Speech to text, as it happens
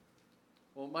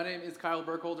Well, my name is Kyle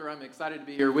Burkholder. I'm excited to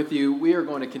be here with you. We are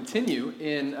going to continue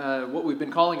in what we've been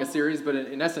calling a series, but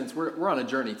in essence, we're on a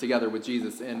journey together with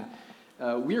Jesus. And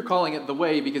we are calling it The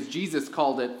Way because Jesus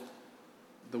called it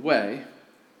The Way.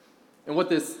 And what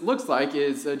this looks like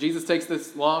is Jesus takes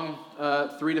this long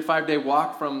 3 to 5 day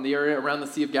walk from the area around the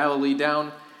Sea of Galilee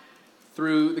down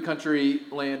through the country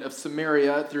land of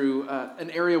Samaria, through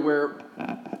an area where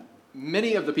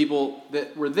many of the people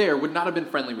that were there would not have been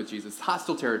friendly with Jesus,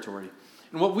 hostile territory.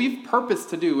 And what we've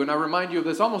purposed to do, and I remind you of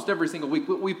this almost every single week,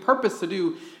 what we purpose to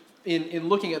do in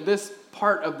looking at this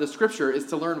part of the scripture is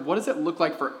to learn what does it look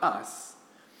like for us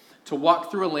to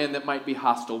walk through a land that might be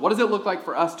hostile? What does it look like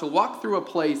for us to walk through a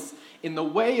place in the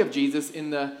way of Jesus,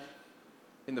 in the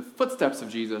footsteps of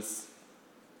Jesus,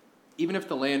 even if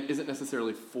the land isn't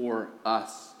necessarily for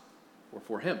us or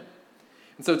for him?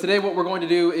 And so today what we're going to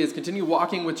do is continue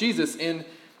walking with Jesus. And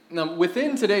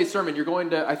within today's sermon, you're going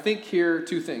to, I think, hear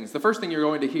two things. The first thing you're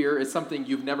going to hear is something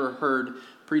you've never heard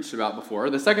preached about before.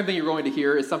 The second thing you're going to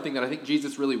hear is something that I think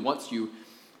Jesus really wants you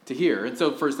to hear. And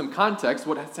so for some context,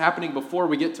 what's happening before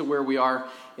we get to where we are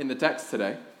in the text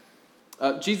today,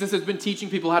 Jesus has been teaching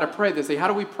people how to pray. They say, how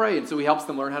do we pray? And so he helps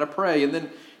them learn how to pray. And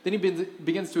then he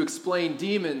begins to explain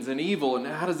demons and evil and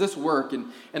how does this work?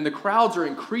 And the crowds are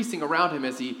increasing around him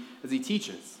as he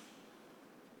teaches.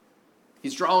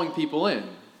 He's drawing people in.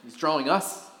 He's drawing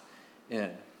us in.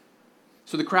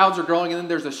 So the crowds are growing, and then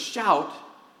there's a shout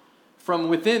from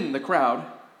within the crowd.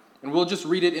 And we'll just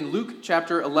read it in Luke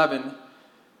chapter 11,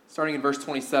 starting in verse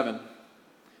 27.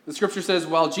 The scripture says,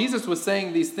 while Jesus was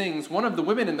saying these things, one of the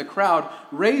women in the crowd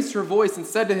raised her voice and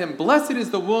said to him, "Blessed is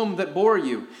the womb that bore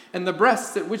you, and the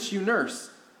breasts at which you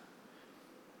nursed."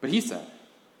 But he said,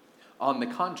 "On the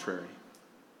contrary,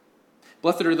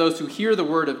 blessed are those who hear the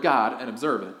word of God and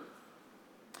observe it."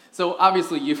 So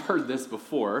obviously you've heard this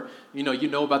before. You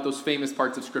know about those famous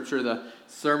parts of Scripture, the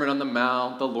Sermon on the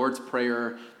Mount, the Lord's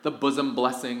Prayer, the bosom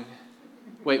blessing.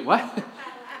 Wait, what?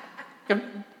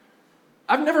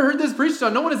 I've never heard this preached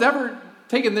on. No one has ever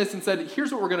taken this and said,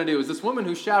 here's what we're going to do. Is this woman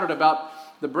who shouted about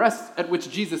the breasts at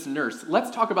which Jesus nursed. Let's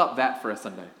talk about that for a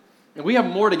Sunday. And we have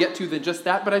more to get to than just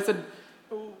that, but I said,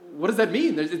 what does that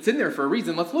mean? It's in there for a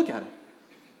reason. Let's look at it.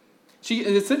 She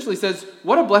essentially says,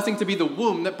 what a blessing to be the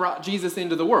womb that brought Jesus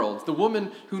into the world. The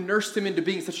woman who nursed him into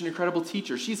being such an incredible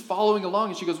teacher. She's following along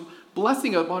and she goes,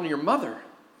 blessing upon your mother.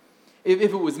 If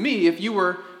it was me, if you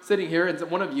were sitting here and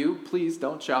one of you, please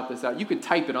don't shout this out. You could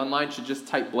type it online. You should just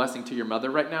type blessing to your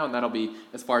mother right now and that'll be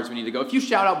as far as we need to go. If you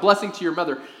shout out blessing to your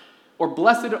mother or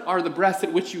blessed are the breasts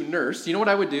at which you nurse, you know what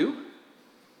I would do?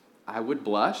 I would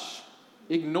blush,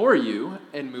 ignore you,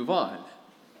 and move on.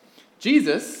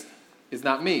 Jesus is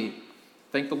not me.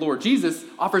 Thank the Lord. Jesus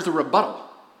offers a rebuttal.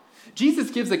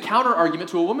 Jesus gives a counter argument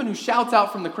to a woman who shouts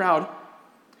out from the crowd.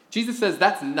 Jesus says,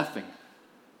 that's nothing.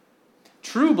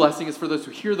 True blessing is for those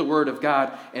who hear the word of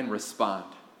God and respond.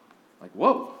 Like,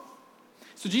 whoa.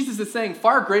 So Jesus is saying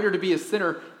far greater to be a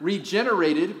sinner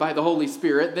regenerated by the Holy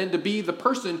Spirit than to be the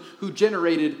person who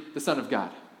generated the Son of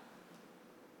God.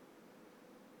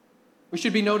 We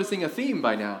should be noticing a theme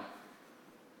by now.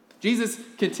 Jesus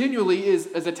continually is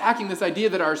attacking this idea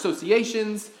that our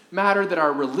associations matter, that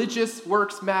our religious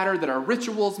works matter, that our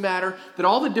rituals matter, that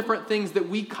all the different things that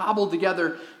we cobble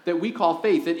together that we call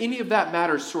faith, that any of that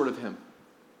matters short of him.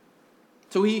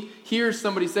 So he hears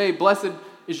somebody say, blessed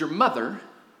is your mother, and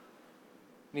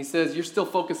he says, you're still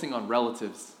focusing on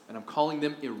relatives, and I'm calling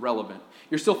them irrelevant.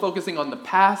 You're still focusing on the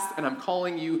past, and I'm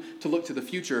calling you to look to the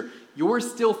future. You're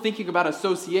still thinking about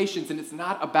associations, and it's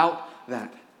not about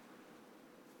that.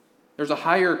 There's a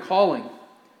higher calling.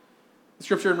 The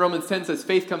scripture in Romans 10 says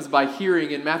faith comes by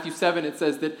hearing. In Matthew 7 it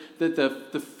says that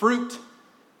the fruit,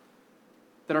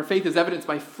 that our faith is evidenced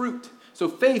by fruit. So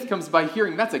faith comes by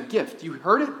hearing. That's a gift. You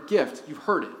heard it? Gift. You've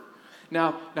heard it.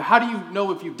 Now how do you know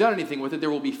if you've done anything with it?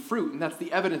 There will be fruit, and that's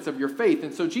the evidence of your faith.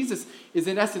 And so Jesus is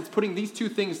in essence putting these two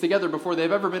things together before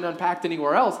they've ever been unpacked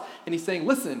anywhere else. And he's saying,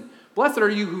 listen, blessed are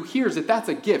you who hears it. That's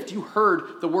a gift. You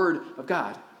heard the word of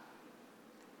God.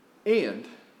 And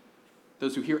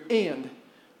those who hear and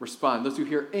respond. Those who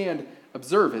hear and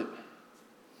observe it.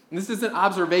 And this isn't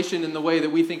observation in the way that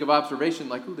we think of observation,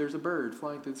 like, oh, there's a bird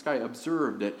flying through the sky.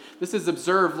 Observed it. This is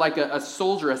observed like a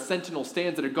soldier, a sentinel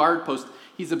stands at a guard post.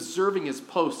 He's observing his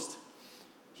post.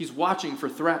 He's watching for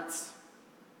threats.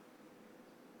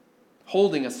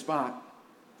 Holding a spot.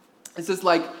 This is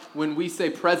like when we say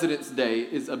President's Day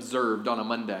is observed on a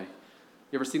Monday.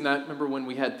 You ever seen that? Remember when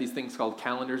we had these things called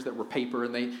calendars that were paper,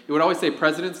 and it would always say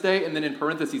President's Day, and then in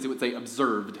parentheses it would say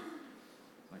observed.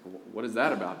 Like, what is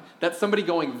that about? That's somebody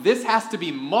going, this has to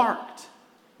be marked.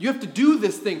 You have to do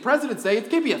this thing. President's Day, it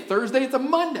can't be a Thursday, it's a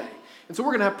Monday. And so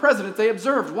we're going to have President's Day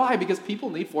observed. Why? Because people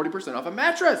need 40% off a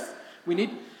mattress.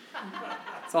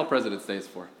 That's all President's Day is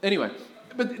for. Anyway,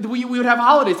 but we would have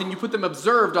holidays and you put them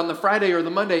observed on the Friday or the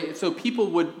Monday so people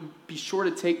would be sure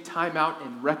to take time out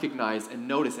and recognize and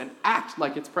notice and act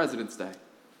like it's President's Day.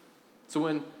 So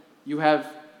when you have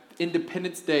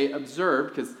Independence Day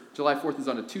observed, because July 4th is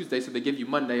on a Tuesday, so they give you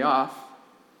Monday off,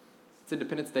 it's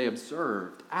Independence Day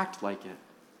observed. Act like it.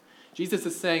 Jesus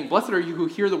is saying, blessed are you who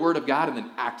hear the word of God and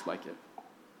then act like it.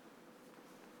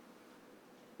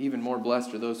 Even more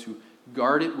blessed are those who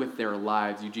guard it with their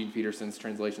lives, Eugene Peterson's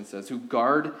translation says, who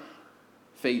guard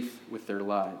faith with their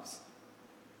lives.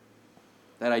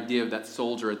 That idea of that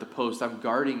soldier at the post, I'm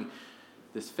guarding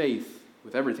this faith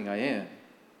with everything I am.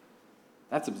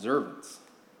 That's observance.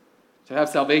 To have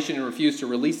salvation and refuse to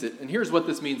release it. And here's what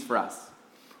this means for us.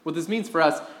 What this means for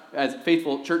us as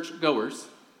faithful church goers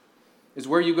is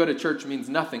where you go to church means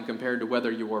nothing compared to whether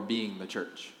you are being the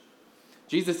church.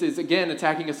 Jesus is again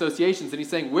attacking associations and he's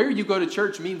saying where you go to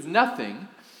church means nothing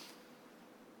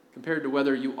compared to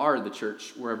whether you are the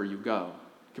church wherever you go.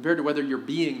 Compared to whether you're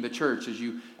being the church as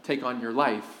you take on your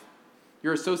life.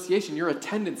 Your association, your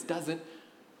attendance doesn't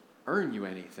earn you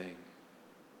anything.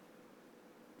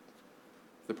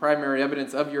 The primary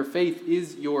evidence of your faith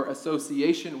is your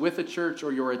association with a church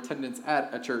or your attendance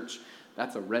at a church.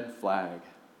 That's a red flag.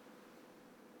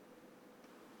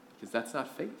 Because that's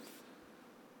not faith.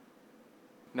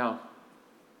 Now,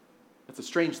 that's a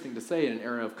strange thing to say in an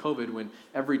era of COVID when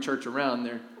every church around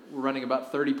there, we're running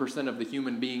about 30% of the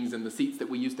human beings in the seats that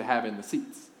we used to have in the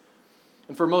seats.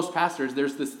 And for most pastors,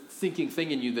 there's this sinking thing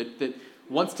in you that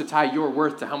wants to tie your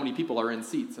worth to how many people are in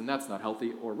seats, and that's not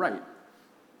healthy or right.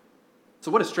 So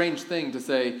what a strange thing to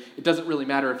say, it doesn't really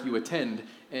matter if you attend,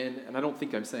 and I don't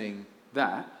think I'm saying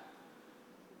that.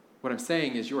 What I'm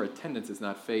saying is your attendance is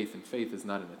not faith, and faith is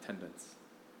not an attendance.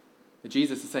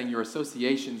 Jesus is saying your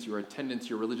associations, your attendance,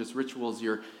 your religious rituals,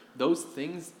 those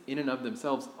things in and of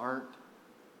themselves aren't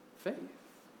faith.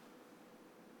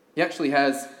 He actually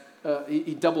has,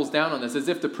 he doubles down on this as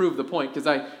if to prove the point, because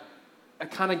I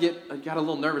got a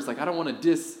little nervous, like I don't want to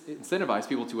disincentivize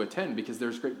people to attend because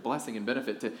there's great blessing and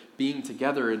benefit to being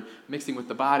together and mixing with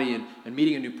the body and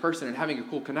meeting a new person and having a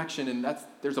cool connection, and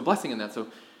there's a blessing in that. So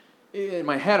in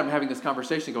my head, I'm having this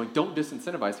conversation going, don't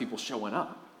disincentivize people showing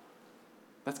up.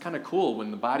 That's kind of cool when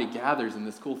the body gathers and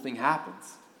this cool thing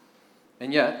happens.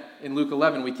 And yet, in Luke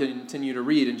 11, we continue to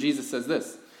read, and Jesus says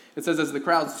this. It says, as the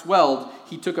crowd swelled,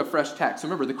 he took a fresh tack. So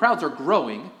remember, the crowds are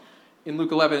growing in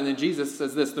Luke 11, and then Jesus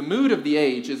says this, the mood of the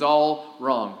age is all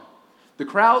wrong. The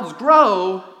crowds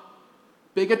grow,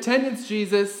 big attendance,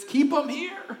 Jesus, keep them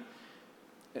here.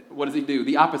 What does he do?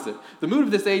 The opposite. The mood of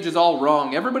this age is all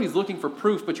wrong. Everybody's looking for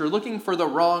proof, but you're looking for the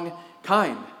wrong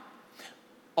kind.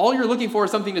 All you're looking for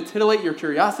is something to titillate your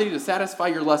curiosity, to satisfy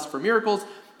your lust for miracles.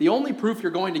 The only proof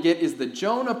you're going to get is the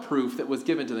Jonah proof that was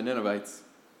given to the Ninevites,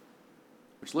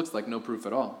 which looks like no proof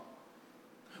at all.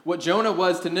 What Jonah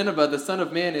was to Nineveh, the Son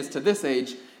of Man is to this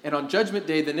age, and on Judgment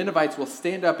Day, the Ninevites will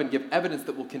stand up and give evidence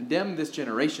that will condemn this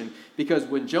generation, because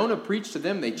when Jonah preached to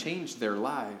them, they changed their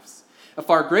lives. A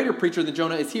far greater preacher than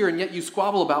Jonah is here, and yet you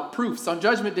squabble about proofs. On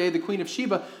Judgment Day, the Queen of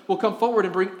Sheba will come forward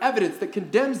and bring evidence that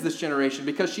condemns this generation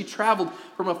because she traveled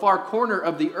from a far corner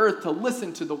of the earth to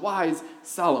listen to the wise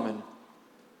Solomon.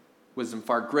 Wisdom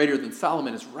far greater than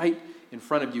Solomon is right in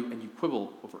front of you, and you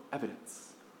quibble over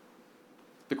evidence.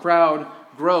 The crowd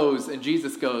grows, and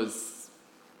Jesus goes,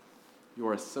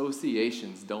 your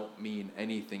associations don't mean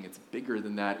anything. It's bigger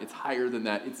than that. It's higher than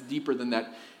that. It's deeper than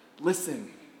that.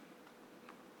 Listen.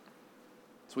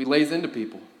 So he lays into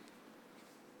people.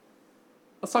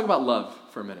 Let's talk about love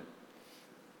for a minute.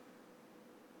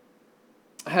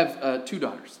 I have 2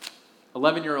 daughters,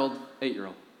 11-year-old,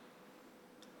 8-year-old.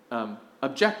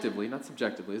 Objectively, not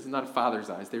subjectively, this is not a father's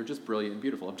eyes. They're just brilliant and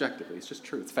beautiful. Objectively, it's just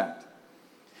true. It's fact.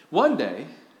 One day,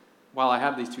 while I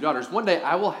have these 2 daughters, one day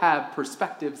I will have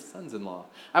prospective sons-in-law.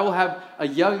 I will have a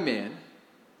young man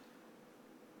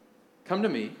come to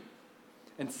me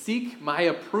and seek my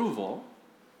approval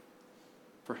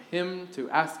for him to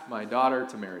ask my daughter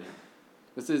to marry him.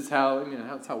 This is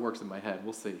that's how it works in my head.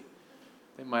 We'll see.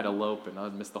 They might elope and I'll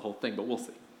miss the whole thing, but we'll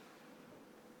see.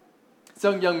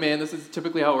 Some young man, this is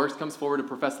typically how it works, comes forward to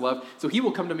profess love. So he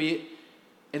will come to me,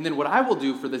 and then what I will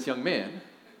do for this young man,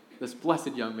 this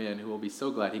blessed young man who will be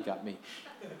so glad he got me,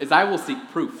 is I will seek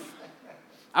proof.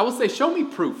 I will say, show me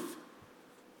proof.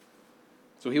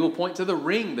 So he will point to the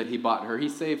ring that he bought her. He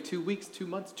saved 2 weeks, 2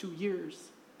 months, 2 years,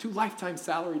 2 lifetime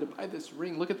salary to buy this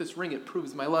ring. Look at this ring. It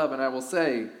proves my love. And I will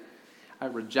say, I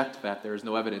reject that. There is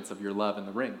no evidence of your love in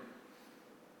the ring.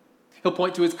 He'll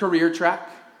point to his career track.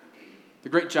 the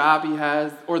great job he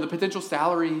has, or the potential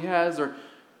salary he has, or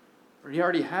he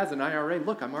already has an IRA.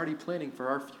 Look, I'm already planning for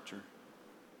our future.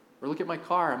 Or look at my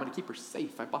car. I'm going to keep her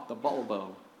safe. I bought the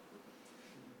Volvo.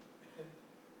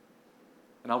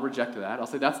 And I'll reject that. I'll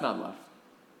say that's not love.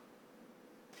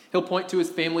 He'll point to his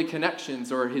family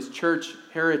connections or his church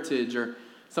heritage or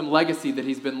some legacy that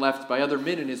he's been left by other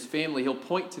men in his family. He'll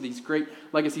point to these great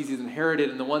legacies he's inherited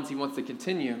and the ones he wants to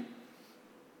continue.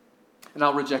 And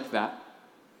I'll reject that.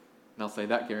 And I'll say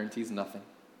that guarantees nothing.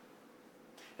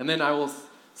 And then I will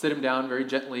sit him down very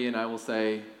gently and I will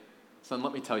say, son,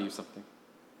 let me tell you something.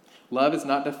 Love is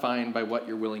not defined by what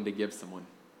you're willing to give someone,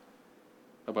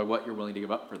 but by what you're willing to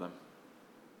give up for them.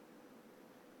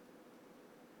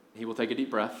 He will take a deep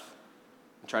breath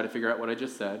and try to figure out what I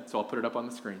just said, so I'll put it up on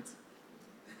the screens.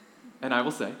 And I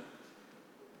will say,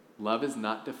 love is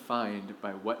not defined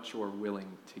by what you're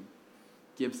willing to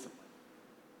give someone,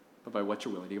 but by what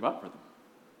you're willing to give up for them.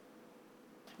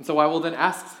 And so I will then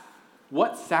ask,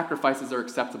 what sacrifices are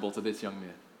acceptable to this young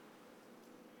man?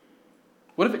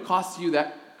 What if it costs you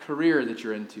that career that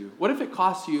you're into? What if it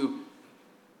costs you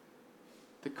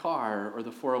the car or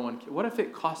the 401k? What if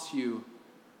it costs you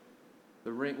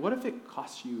the ring? What if it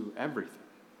costs you everything?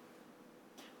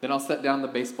 Then I'll set down the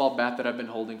baseball bat that I've been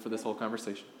holding for this whole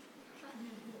conversation.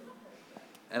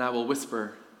 And I will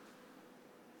whisper,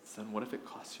 son, what if it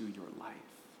costs you your life?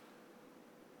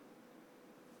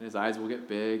 And his eyes will get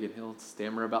big and he'll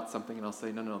stammer about something and I'll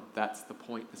say, no, that's the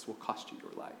point. This will cost you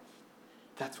your life.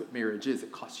 That's what marriage is.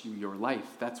 It costs you your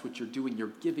life. That's what you're doing.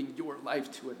 You're giving your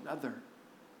life to another.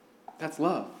 That's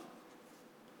love.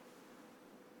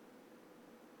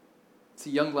 See,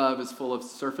 young love is full of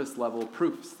surface level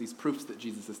proofs, these proofs that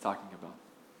Jesus is talking about.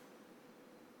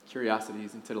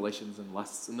 Curiosities and titillations and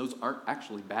lusts, and those aren't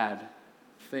actually bad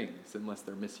things unless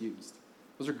they're misused.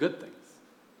 Those are good things.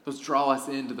 Those draw us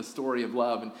into the story of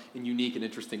love in unique and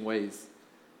interesting ways.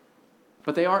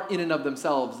 But they aren't in and of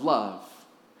themselves love.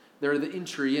 They're the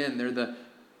entry in. They're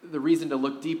the reason to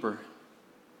look deeper.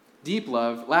 Deep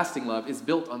love, lasting love, is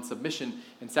built on submission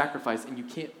and sacrifice, and you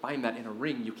can't find that in a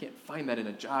ring. You can't find that in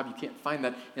a job. You can't find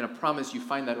that in a promise. You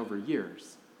find that over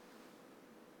years.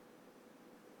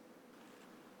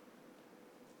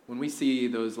 When we see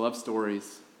those love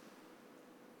stories,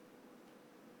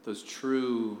 those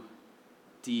true,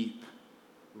 deep,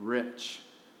 rich,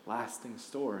 lasting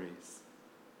stories,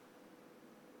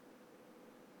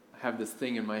 I have this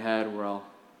thing in my head where I'll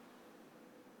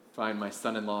find my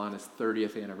son-in-law on his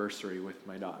 30th anniversary with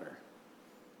my daughter.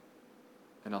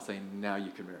 And I'll say, now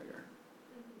you can marry her.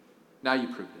 Now you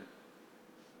proved it.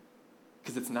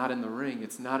 Because it's not in the ring.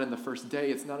 It's not in the first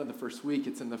day. It's not in the first week.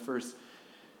 It's in the first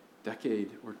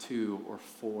decade or 2 or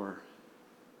 4.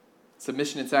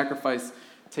 Submission and sacrifice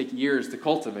take years to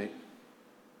cultivate.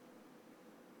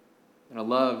 And a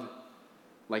love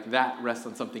like that rests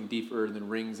on something deeper than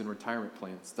rings and retirement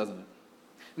plans, doesn't it?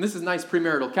 And this is nice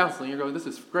premarital counseling. You're going, this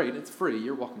is great. It's free.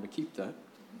 You're welcome to keep that.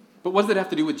 But what does it have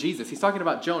to do with Jesus? He's talking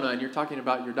about Jonah, and you're talking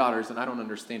about your daughters, and I don't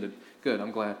understand it. Good,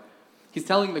 I'm glad. He's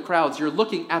telling the crowds, you're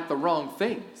looking at the wrong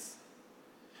things.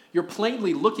 You're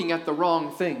plainly looking at the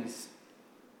wrong things.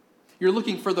 You're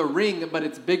looking for the ring, but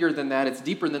it's bigger than that. It's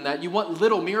deeper than that. You want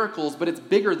little miracles, but it's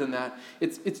bigger than that.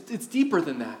 It's deeper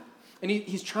than that. And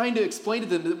he's trying to explain to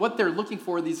them that what they're looking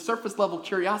for, these surface-level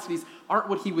curiosities, aren't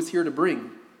what he was here to bring.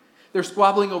 They're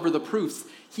squabbling over the proofs.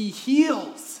 He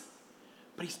heals,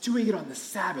 but he's doing it on the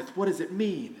Sabbath. What does it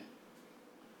mean?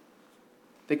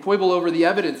 They quibble over the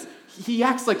evidence. He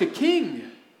acts like a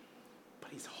king,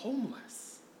 but he's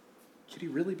homeless. Could he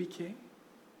really be king?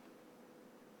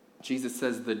 Jesus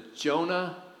says the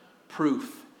Jonah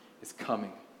proof is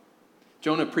coming.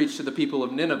 Jonah preached to the people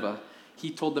of Nineveh.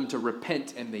 He told them to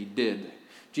repent, and they did.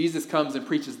 Jesus comes and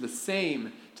preaches the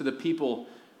same to the people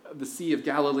of the Sea of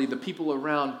Galilee, the people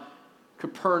around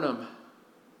Capernaum,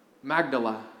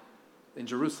 Magdala, and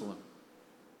Jerusalem.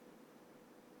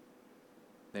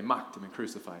 They mocked him and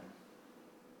crucified him.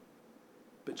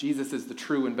 But Jesus is the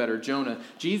true and better Jonah.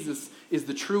 Jesus is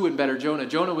the true and better Jonah.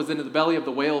 Jonah was into the belly of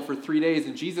the whale for 3 days,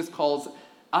 and Jesus calls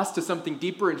us to something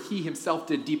deeper, and he himself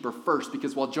did deeper first,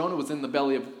 because while Jonah was in the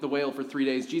belly of the whale for 3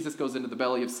 days, Jesus goes into the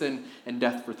belly of sin and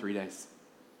death for 3 days.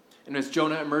 And as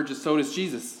Jonah emerges, so does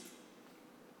Jesus.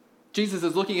 Jesus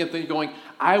is looking at things going,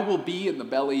 I will be in the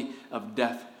belly of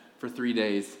death for 3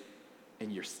 days,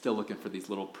 and you're still looking for these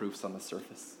little proofs on the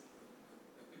surface.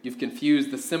 You've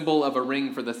confused the symbol of a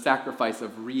ring for the sacrifice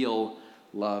of real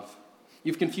love.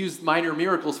 You've confused minor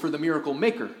miracles for the miracle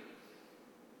maker.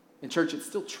 In church, it's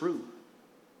still true.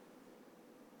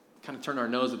 Kind of turn our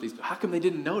nose at these. How come they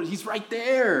didn't notice? He's right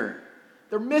there.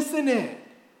 They're missing it.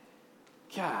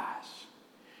 Gosh.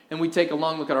 And we take a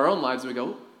long look at our own lives and we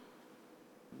go,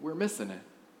 we're missing it.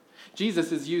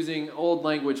 Jesus is using old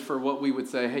language for what we would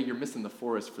say, hey, you're missing the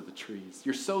forest for the trees.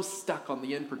 You're so stuck on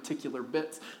the in particular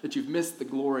bits that you've missed the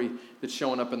glory that's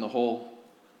showing up in the whole.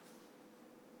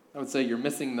 I would say you're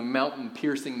missing the mountain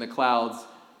piercing the clouds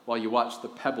while you watch the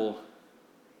pebble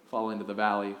fall into the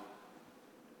valley.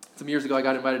 Some years ago, I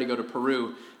got invited to go to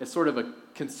Peru. It's sort of a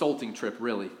consulting trip,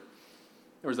 really.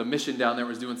 There was a mission down there that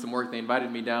was doing some work. They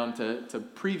invited me down to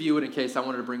preview it in case I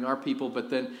wanted to bring our people. But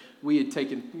then we had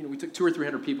taken, we took 200 or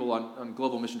 300 people on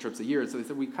global mission trips a year. So they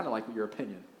said, we kind of like your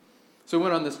opinion. So we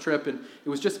went on this trip, and it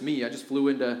was just me. I just flew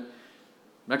into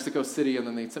Mexico City, and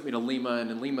then they sent me to Lima.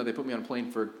 And in Lima, they put me on a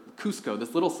plane for Cusco,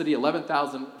 this little city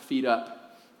 11,000 feet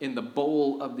up in the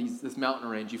bowl of this mountain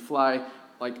range. You fly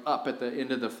like up at the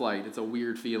end of the flight. It's a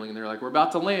weird feeling. And they're like, we're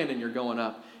about to land, and you're going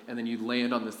up. And then you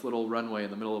land on this little runway in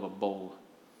the middle of a bowl.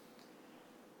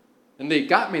 And they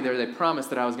got me there. They promised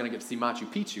that I was going to get to see Machu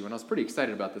Picchu. And I was pretty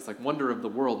excited about this. Like, wonder of the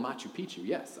world, Machu Picchu.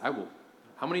 Yes, I will.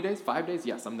 How many days? 5 days?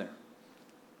 Yes, I'm there.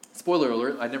 Spoiler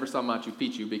alert, I never saw Machu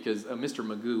Picchu because Mr.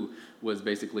 Magoo was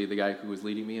basically the guy who was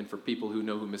leading me. And for people who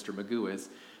know who Mr. Magoo is,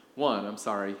 one, I'm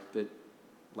sorry that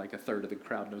like a third of the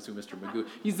crowd knows who Mr. Magoo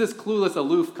is. He's this clueless,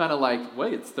 aloof, kind of like,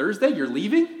 wait, it's Thursday? You're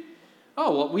leaving?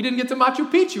 Oh, well, we didn't get to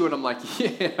Machu Picchu. And I'm like,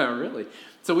 yeah, really?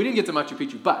 So we didn't get to Machu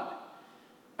Picchu, but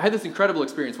I had this incredible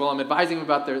experience while I'm advising them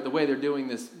about the way they're doing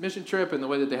this mission trip and the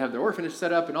way that they have their orphanage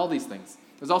set up and all these things.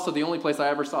 It was also the only place I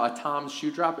ever saw a Tom's shoe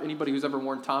drop. Anybody who's ever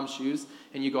worn Tom's shoes,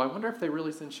 and you go, I wonder if they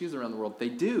really send shoes around the world. They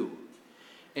do.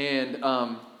 And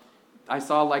I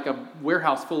saw like a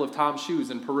warehouse full of Tom's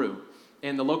shoes in Peru.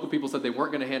 And the local people said they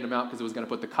weren't going to hand them out because it was going to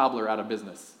put the cobbler out of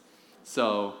business.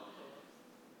 So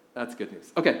that's good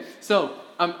news. Okay, so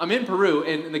I'm in Peru,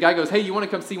 and the guy goes, hey, you want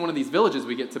to come see one of these villages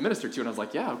we get to minister to? And I was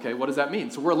like, yeah, okay, what does that mean?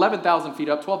 So we're 11,000 feet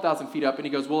up, 12,000 feet up, and he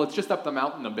goes, well, it's just up the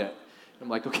mountain a bit. And I'm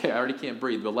like, okay, I already can't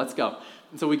breathe, but let's go.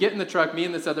 And so we get in the truck, me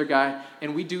and this other guy,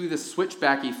 and we do this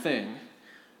switchbacky thing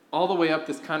all the way up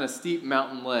this kind of steep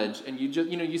mountain ledge, and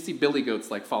you see billy goats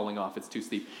like falling off. It's too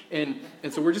steep. And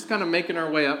so we're just kind of making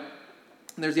our way up.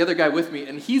 And there's the other guy with me,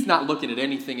 and he's not looking at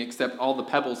anything except all the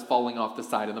pebbles falling off the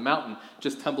side of the mountain,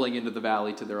 just tumbling into the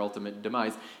valley to their ultimate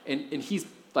demise. And he's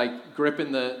like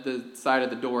gripping the side of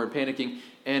the door and panicking,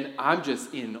 and I'm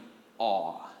just in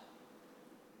awe.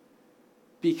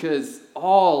 Because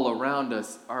all around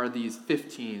us are these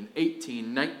 15,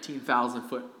 18, 19,000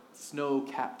 foot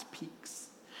snow-capped peaks.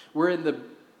 We're in the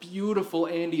beautiful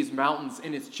Andes Mountains,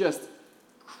 and it's just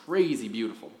crazy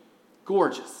beautiful,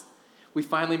 gorgeous. We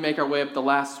finally make our way up the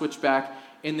last switchback,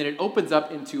 and then it opens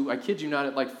up into, I kid you not,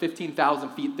 at like 15,000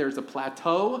 feet, there's a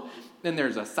plateau, then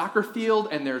there's a soccer field,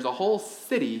 and there's a whole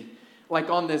city, like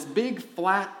on this big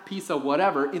flat piece of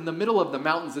whatever in the middle of the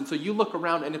mountains. And so you look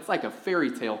around, and it's like a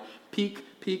fairy tale.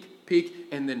 Peak, peak, peak,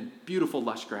 and then beautiful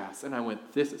lush grass. And I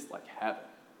went, this is like heaven.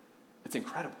 It's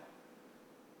incredible.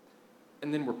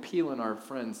 And then we're peeling our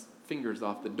friend's fingers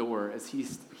off the door as he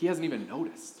hasn't even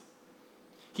noticed.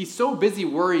 He's so busy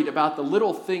worried about the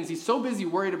little things. He's so busy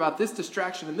worried about this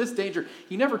distraction and this danger.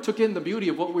 He never took in the beauty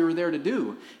of what we were there to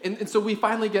do. And so we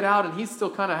finally get out, and he's still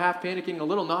kind of half panicking, a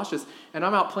little nauseous. And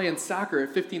I'm out playing soccer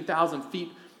at 15,000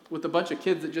 feet with a bunch of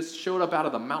kids that just showed up out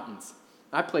of the mountains.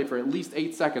 I played for at least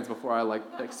 8 seconds before I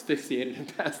asphyxiated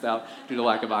and passed out due to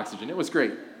lack of oxygen. It was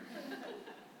great.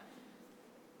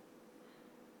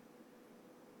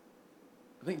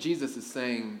 I think Jesus is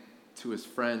saying to his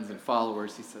friends and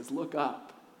followers, he says, look up.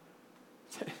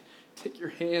 Take your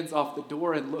hands off the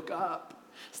door and look up.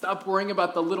 Stop worrying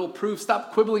about the little proof.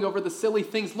 Stop quibbling over the silly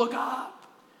things. Look up.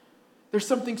 There's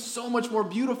something so much more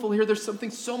beautiful here. There's something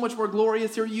so much more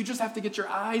glorious here. You just have to get your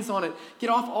eyes on it. Get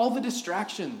off all the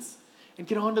distractions and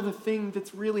get on to the thing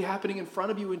that's really happening in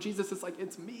front of you. And Jesus is like,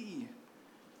 it's me.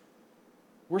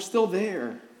 We're still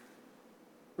there.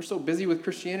 We're so busy with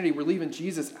Christianity, we're leaving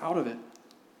Jesus out of it.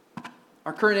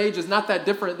 Our current age is not that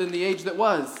different than the age that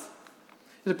was.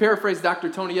 To paraphrase Dr.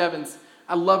 Tony Evans,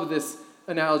 I love this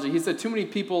analogy. He said, too many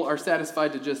people are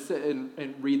satisfied to just sit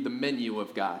and read the menu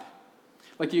of God.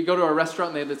 Like you go to a restaurant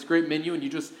and they have this great menu and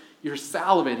you're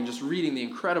salivating, just reading the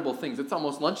incredible things. It's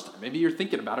almost lunchtime. Maybe you're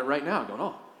thinking about it right now, going,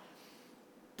 oh,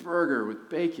 burger with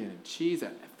bacon and cheese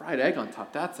and fried egg on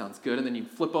top. That sounds good. And then you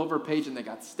flip over a page and they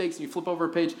got steaks, and you flip over a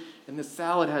page and this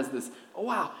salad has this, oh,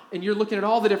 wow. And you're looking at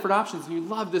all the different options and you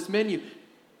love this menu.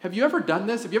 Have you ever done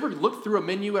this? Have you ever looked through a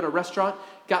menu at a restaurant,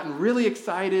 gotten really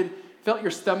excited, felt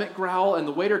your stomach growl, and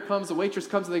the waitress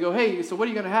comes, and they go, hey, so what are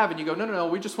you going to have? And you go, no,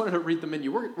 we just wanted to read the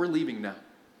menu. We're leaving now.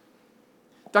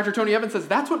 Dr. Tony Evans says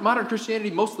that's what modern Christianity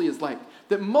mostly is like.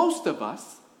 That most of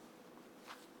us,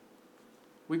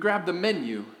 we grab the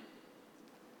menu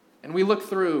And we look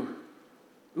through,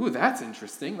 ooh, that's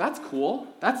interesting. That's cool.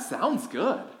 That sounds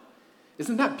good.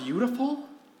 Isn't that beautiful?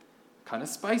 Kind of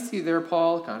spicy there,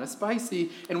 Paul. Kind of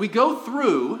spicy. And we go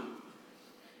through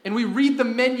and we read the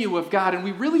menu of God and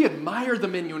we really admire the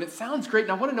menu and it sounds great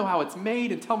and I want to know how it's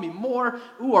made and tell me more.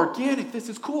 Ooh, organic, this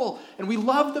is cool. And we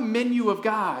love the menu of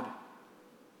God.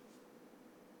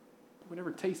 We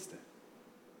never taste it.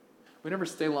 We never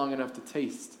stay long enough to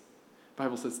taste. The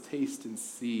Bible says, taste and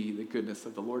see the goodness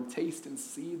of the Lord. Taste and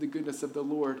see the goodness of the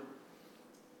Lord.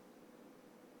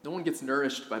 No one gets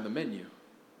nourished by the menu.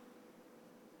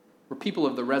 We're people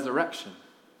of the resurrection.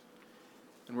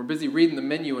 And we're busy reading the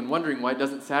menu and wondering why it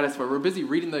doesn't satisfy. We're busy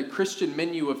reading the Christian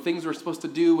menu of things we're supposed to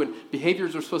do and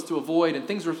behaviors we're supposed to avoid and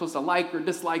things we're supposed to like or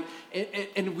dislike.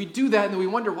 And we do that and then we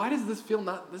wonder, why does this feel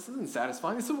this isn't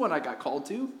satisfying. This is what I got called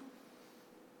to.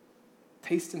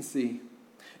 Taste and see.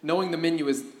 Knowing the menu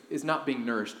is not being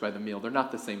nourished by the meal. They're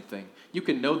not the same thing. You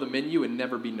can know the menu and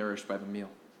never be nourished by the meal.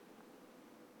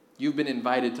 You've been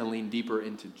invited to lean deeper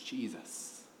into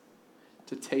Jesus,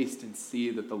 to taste and see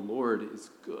that the Lord is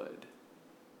good.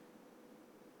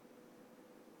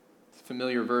 It's a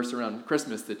familiar verse around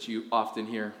Christmas that you often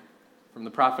hear from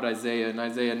the prophet Isaiah. In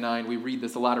Isaiah 9, we read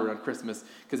this a lot around Christmas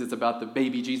because it's about the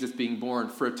baby Jesus being born.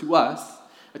 For to us,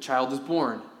 a child is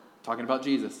born. Talking about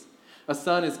Jesus. A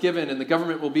son is given, and the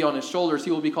government will be on his shoulders.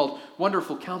 He will be called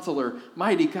Wonderful Counselor,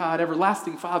 Mighty God,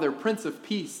 Everlasting Father, Prince of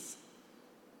Peace.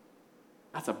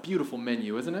 That's a beautiful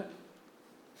menu, isn't it?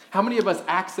 How many of us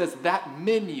access that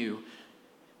menu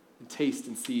and taste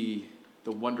and see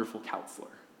the Wonderful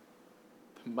Counselor,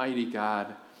 the Mighty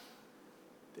God,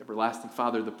 the Everlasting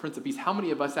Father, the Prince of Peace? How many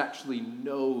of us actually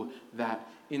know that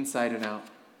inside and out?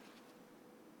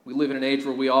 We live in an age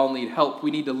where we all need help.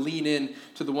 We need to lean in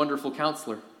to the Wonderful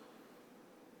Counselor,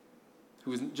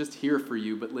 who isn't just here for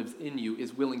you, but lives in you,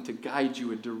 is willing to guide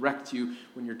you and direct you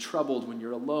when you're troubled, when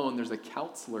you're alone. There's a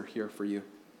counselor here for you.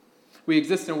 We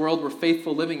exist in a world where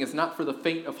faithful living is not for the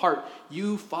faint of heart.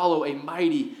 You follow a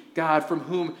mighty God from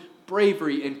whom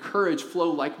bravery and courage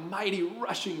flow like mighty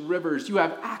rushing rivers. You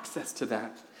have access to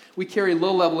that. We carry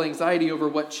low-level anxiety over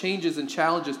what changes and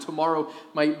challenges tomorrow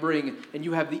might bring, and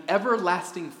you have the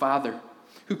everlasting Father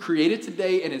who created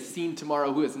today and has seen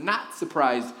tomorrow, who is not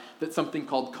surprised that something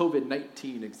called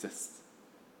COVID-19 exists.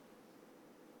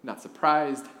 Not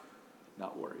surprised,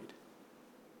 not worried.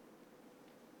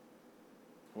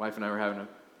 My wife and I were having a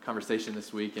conversation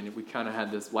this week, and we kind of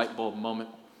had this light bulb moment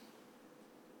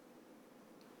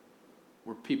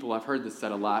where people, I've heard this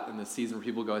said a lot in this season, where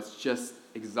people go, it's just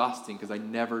exhausting because I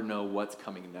never know what's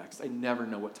coming next. I never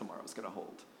know what tomorrow's going to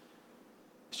hold.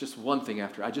 It's just one thing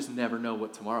after. I just never know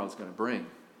what tomorrow's going to bring.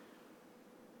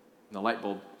 And the light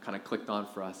bulb kind of clicked on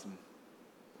for us, and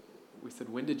we said,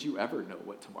 when did you ever know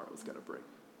what tomorrow was going to bring?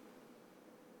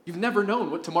 You've never known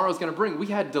what tomorrow is going to bring. We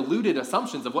had deluded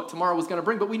assumptions of what tomorrow was going to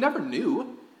bring, but we never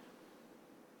knew.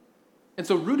 And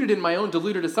so rooted in my own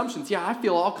deluded assumptions, I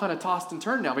feel all kind of tossed and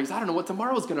turned now because I don't know what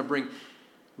tomorrow is going to bring.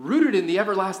 Rooted in the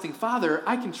everlasting Father,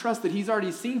 I can trust that he's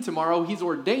already seen tomorrow, he's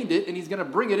ordained it, and he's going to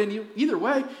bring it in. Either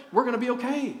way, we're going to be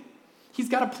okay. He's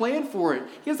got a plan for it.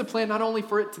 He has a plan not only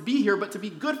for it to be here, but to be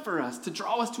good for us, to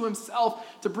draw us to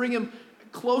himself, to bring him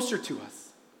closer to us.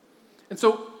 And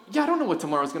so, I don't know what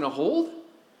tomorrow's going to hold.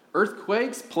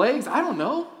 Earthquakes, plagues, I don't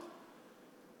know.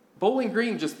 Bowling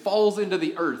Green just falls into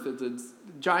the earth. It's a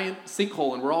giant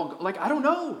sinkhole, and we're all like, I don't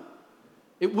know.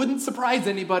 It wouldn't surprise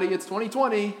anybody. It's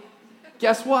 2020.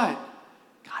 Guess what?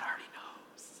 God already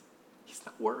knows. He's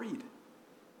not worried.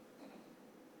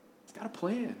 He's got a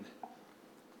plan.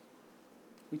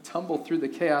 We tumble through the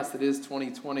chaos that is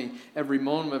 2020. Every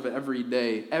moment of every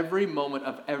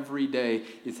day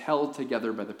is held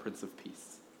together by the Prince of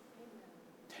Peace.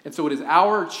 And so it is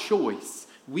our choice.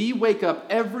 We wake up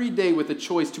every day with a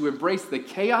choice to embrace the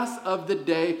chaos of the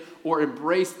day or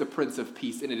embrace the Prince of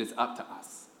Peace, and it is up to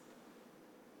us.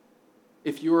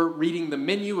 If you're reading the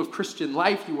menu of Christian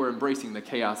life, you are embracing the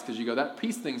chaos because you go, that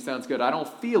peace thing sounds good. I don't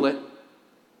feel it.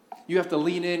 You have to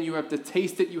lean in, you have to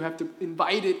taste it, you have to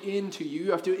invite it into you,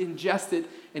 you have to ingest it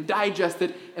and digest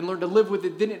it and learn to live with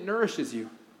it, then it nourishes you.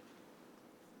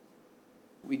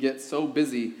 We get so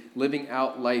busy living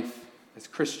out life as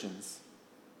Christians,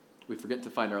 we forget to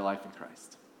find our life in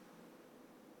Christ.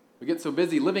 We get so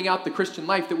busy living out the Christian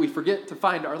life that we forget to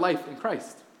find our life in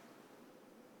Christ.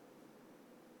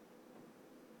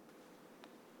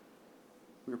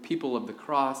 We're people of the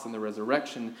cross and the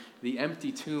resurrection. The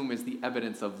empty tomb is the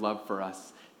evidence of love for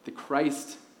us. The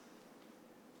Christ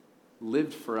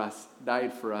lived for us,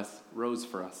 died for us, rose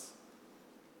for us.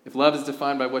 If love is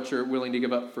defined by what you're willing to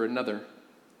give up for another,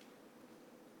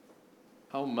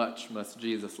 how much must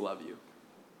Jesus love you?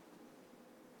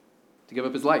 to give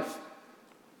up his life,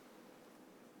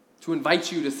 to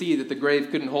invite you to see that the grave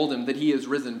couldn't hold him, that he is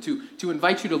risen, to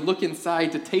invite you to look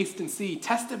inside, to taste and see,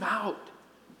 test him out.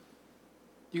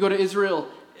 You go to Israel,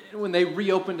 when they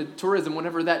reopen to tourism,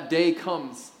 whenever that day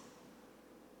comes,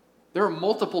 there are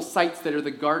multiple sites that are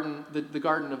the garden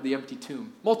of the empty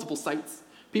tomb. Multiple sites.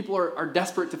 People are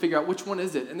desperate to figure out which one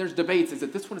is it. And there's debates. Is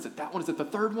it this one? Is it that one? Is it the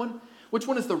third one? Which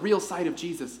one is the real site of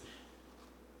Jesus?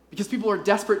 Because people are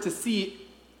desperate to see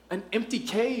an empty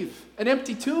cave, an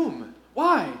empty tomb.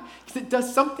 Why? Because it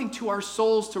does something to our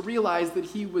souls to realize that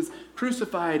he was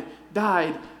crucified,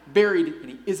 died, buried,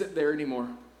 and he isn't there anymore.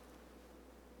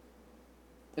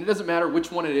 And it doesn't matter which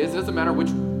one it is. It doesn't matter which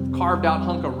carved out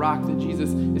hunk of rock that Jesus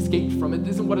escaped from. It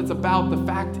isn't what it's about. The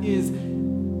fact is,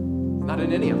 it's not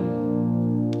in any of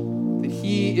them. That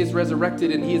he is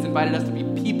resurrected and he has invited us to be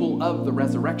people of the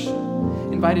resurrection.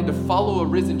 Invited to follow a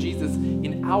risen Jesus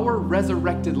in our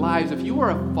resurrected lives. If you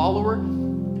are a follower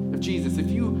of Jesus, if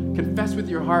you confess with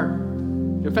your heart,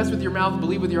 confess with your mouth,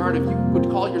 believe with your heart, if you would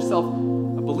call yourself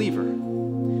a believer,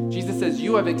 Jesus says,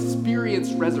 you have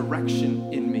experienced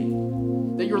resurrection in me.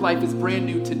 That your life is brand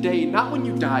new today, not when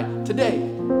you die, today.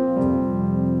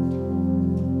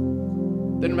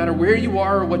 That no matter where you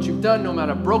are or what you've done, no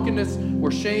matter brokenness or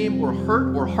shame or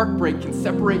hurt or heartbreak can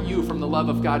separate you from the love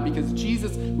of God because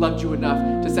Jesus loved you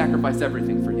enough to sacrifice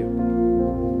everything for you.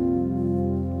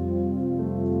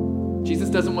 Jesus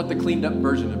doesn't want the cleaned up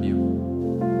version of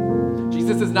you.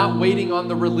 Jesus is not waiting on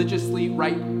the religiously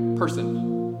right person.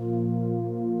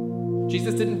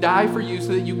 Jesus didn't die for you so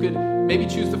that you could maybe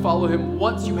choose to follow him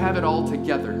once you have it all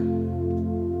together. I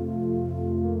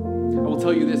will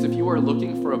tell you this, if you are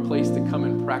looking for a place to come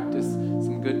and practice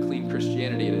some good, clean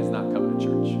Christianity, it is not coming to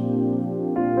church.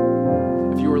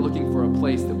 If you are looking for a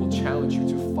place that will challenge you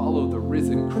to follow the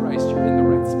risen Christ, you're in the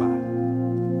right spot.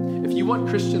 If you want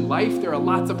Christian life, there are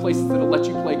lots of places that will let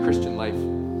you play Christian life.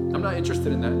 I'm not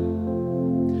interested in that.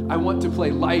 I want to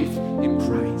play life in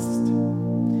Christ.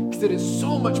 It is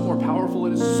so much more powerful.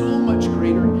 It is so much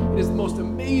greater. It is the most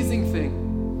amazing thing.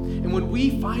 And when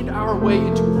we find our way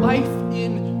into life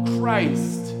in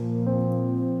Christ,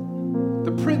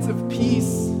 the Prince of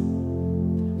Peace,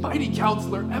 Mighty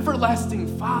Counselor, Everlasting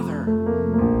Father,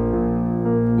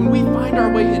 when we find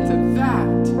our way into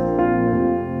that,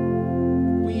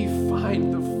 we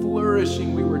find the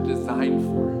flourishing we were designed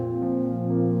for.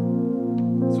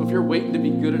 So if you're waiting to be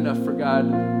good enough for God,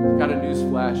 I've got a news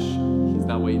flash. He's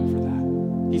not waiting for that.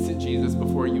 He sent Jesus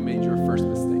before you made your first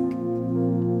mistake.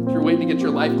 If you're waiting to get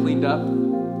your life cleaned up,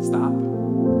 stop.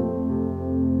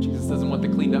 Jesus doesn't want the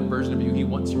cleaned up version of you. He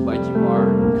wants you like you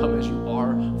are. Come as you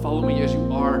are. Follow me as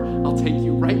you are. I'll take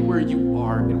you right where you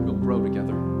are and we'll grow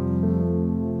together.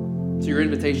 So your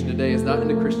invitation today is not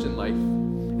into Christian life.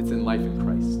 It's in life in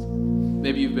Christ.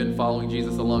 Maybe you've been following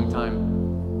Jesus a long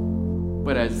time,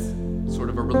 but as sort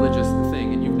of a religious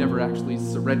thing, and you've never actually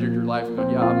surrendered your life and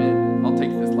gone, yeah, I'm in. I'll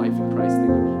take this life in Christ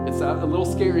thing. It's a little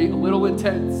scary, a little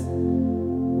intense.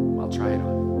 I'll try it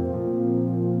on.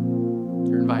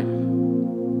 You're invited.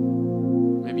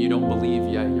 Maybe you don't believe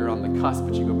yet. You're on the cusp,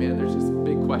 but you go, man, there's just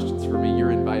big questions for me.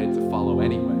 You're invited to follow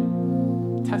anyway.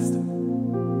 Test him.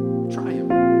 Try him.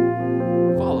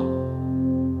 Follow.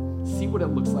 See what it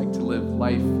looks like to live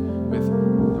life with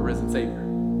the risen Savior.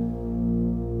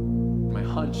 My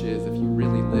hunch is if you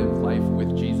really live life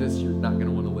with Jesus, you're not going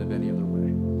to want to live any other way.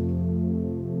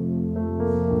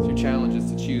 So your challenge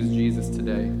is to choose Jesus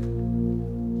today,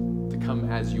 to come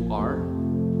as you are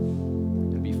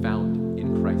and be found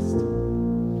in Christ.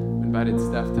 I invited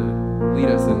Steph to lead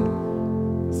us in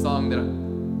a song that I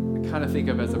kind of think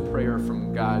of as a prayer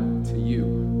from God to you.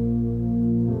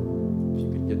 If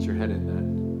you could get your head in that.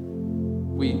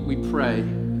 We pray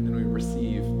and then we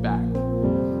receive back.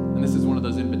 And this is one of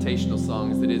those invitational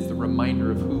songs that is the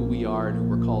reminder of who we are and who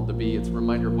we're called to be. It's a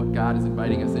reminder of what God is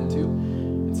inviting us into.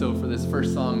 And so for this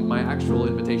first song, my actual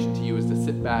invitation to you is to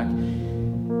sit back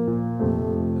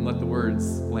and let the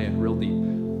words land real deep.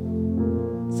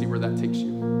 See where that takes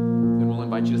you. Then we'll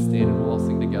invite you to stand and we'll all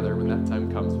sing together when that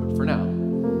time comes. But for now,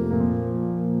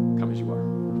 come as you are.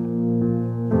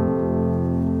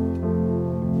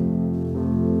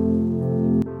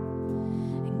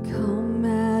 And come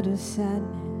out of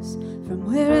sadness from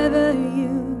wherever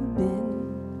you've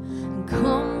been, and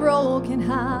come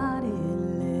broken-hearted,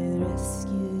 let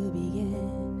rescue begin,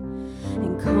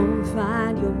 and come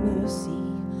find your mercy,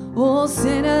 oh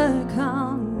sinner,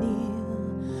 come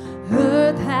near.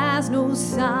 Earth has no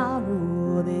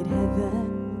sorrow that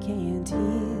heaven can't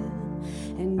heal,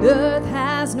 and earth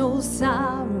has no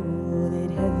sorrow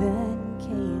that heaven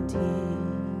can't heal.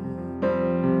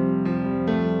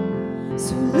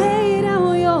 So lay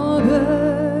down your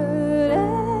burden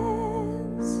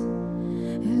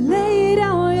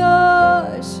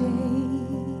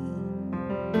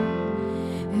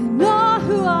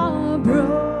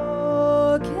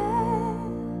broken,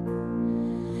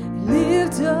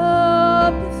 lift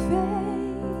up your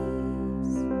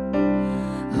face.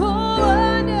 Oh,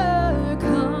 wonder,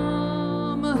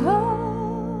 come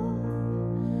home,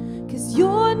 'cause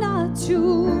you're not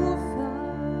too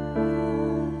far.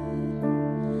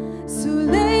 So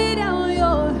lay down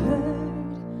your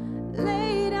hurt,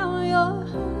 lay down your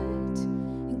heart,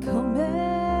 and come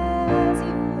as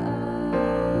you are.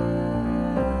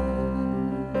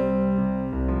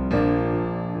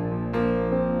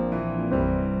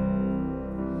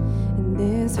 And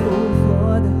there's hope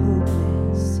for the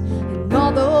hopeless and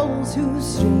all those who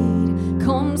strayed.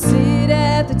 Come sit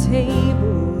at the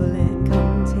table and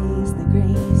come taste the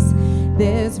grace.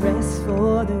 There's rest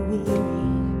for the weary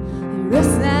and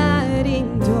rest that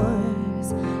endures.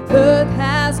 Earth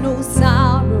has no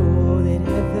sorrow that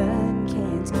heaven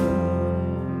can't cure.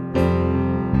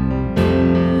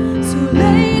 So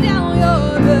lay down your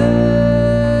burdens,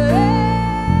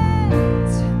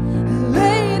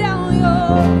 lay down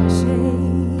your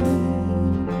shame,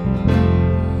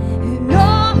 and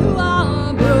all who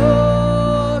are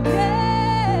broken,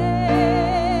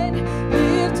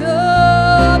 lift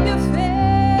up your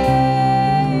face.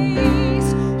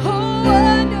 Oh,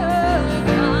 wonder,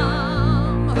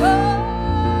 come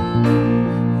home,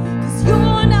 'cause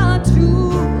you're not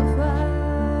too far.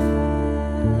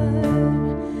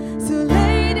 So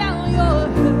lay down your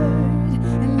hurt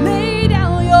and lay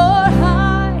down your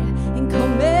heart and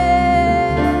come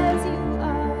as you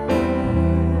are.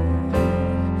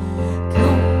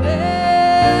 Come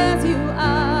as you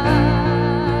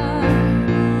are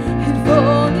and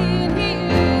fall in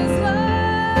His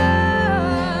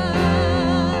arms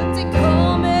and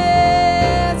come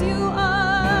as you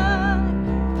are.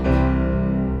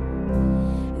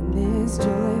 And there's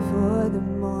joy for the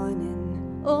morning,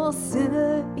 oh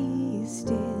sinner, be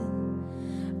still.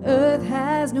 Earth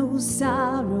has no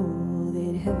sorrow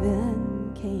that heaven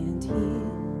can't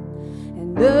heal, and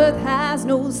earth has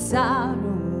no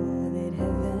sorrow that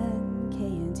heaven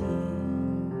can't heal.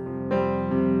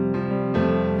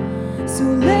 So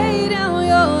lay down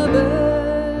your burdens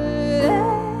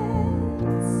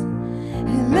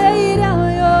and lay down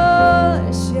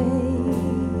your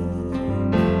shame,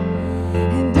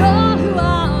 and all who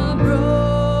are broken,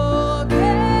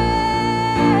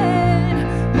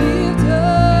 lift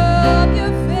up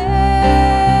your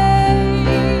face.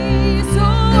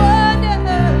 Oh, wonder,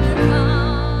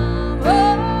 come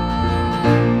home,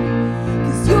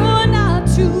 'cause you're not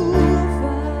too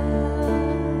far.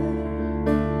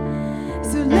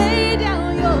 So lay down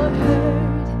your hurt.